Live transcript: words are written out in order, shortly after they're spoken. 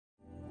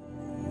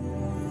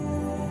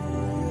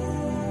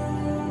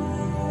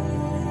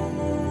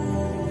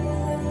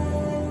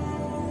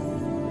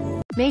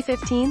May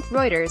 15,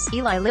 Reuters.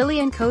 Eli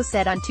Lilly and Co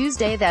said on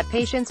Tuesday that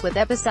patients with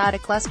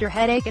episodic cluster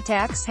headache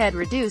attacks had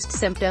reduced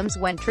symptoms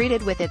when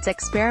treated with its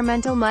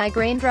experimental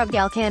migraine drug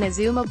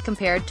galcanezumab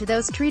compared to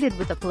those treated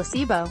with a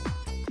placebo.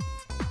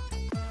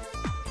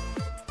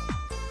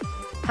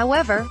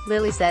 However,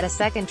 Lilly said a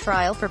second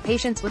trial for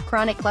patients with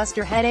chronic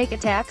cluster headache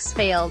attacks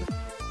failed.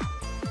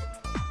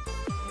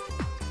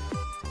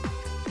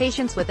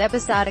 Patients with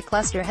episodic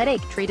cluster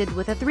headache treated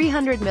with a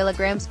 300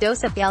 mg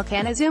dose of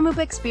galcanezumab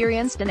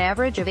experienced an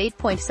average of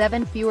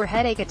 8.7 fewer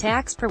headache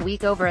attacks per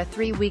week over a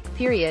 3-week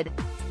period.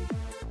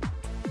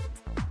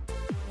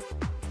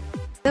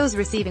 Those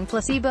receiving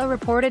placebo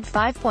reported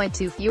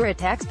 5.2 fewer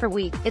attacks per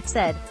week, it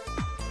said.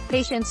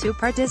 Patients who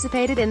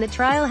participated in the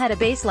trial had a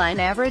baseline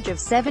average of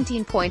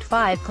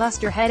 17.5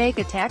 cluster headache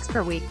attacks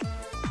per week.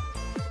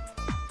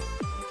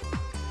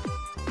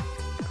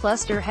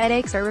 Cluster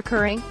headaches are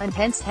recurring,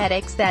 intense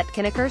headaches that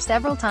can occur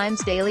several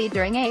times daily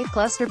during a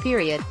cluster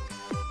period.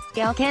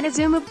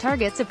 Galcanezumab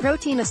targets a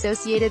protein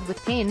associated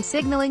with pain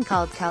signaling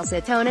called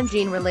calcitonin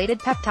gene-related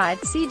peptide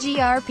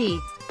CGRP.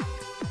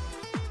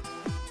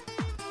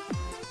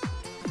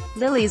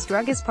 Lilly's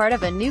drug is part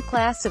of a new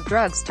class of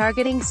drugs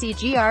targeting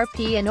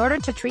CGRP in order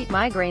to treat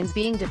migraines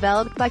being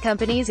developed by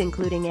companies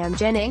including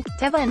Amgen Inc.,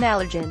 Teva and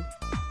Allergan.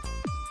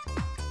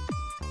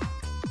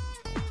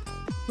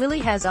 Lilly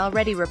has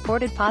already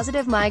reported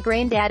positive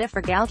migraine data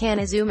for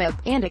galcanezumab,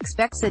 and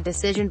expects a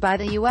decision by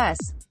the U.S.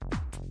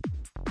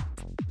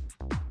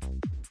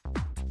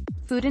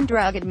 Food and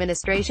Drug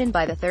Administration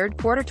by the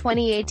third quarter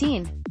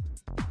 2018.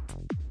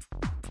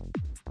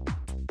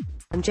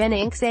 Amgen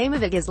Inc.'s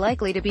Aimovig is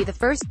likely to be the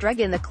first drug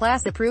in the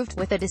class approved,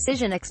 with a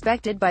decision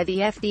expected by the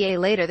FDA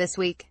later this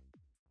week.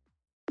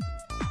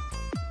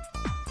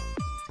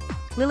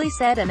 Lilly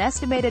said an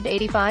estimated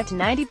 85 to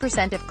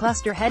 90% of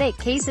cluster headache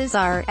cases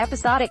are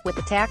episodic, with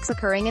attacks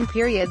occurring in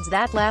periods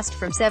that last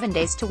from 7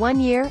 days to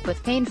 1 year,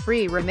 with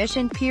pain-free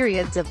remission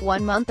periods of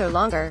 1 month or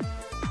longer.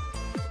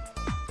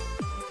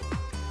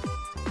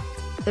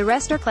 The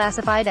rest are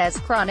classified as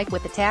chronic,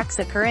 with attacks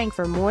occurring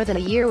for more than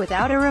a year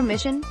without a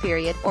remission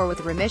period, or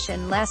with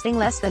remission lasting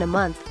less than a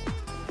month.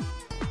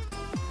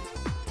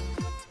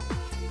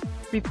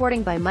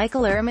 Reporting by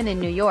Michael Ehrman in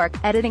New York,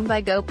 editing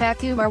by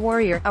Gopakumar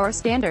Warrior, Our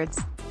Standards.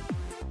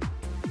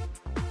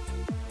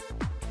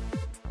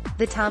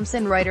 The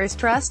Thomson Reuters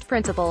Trust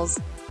Principles.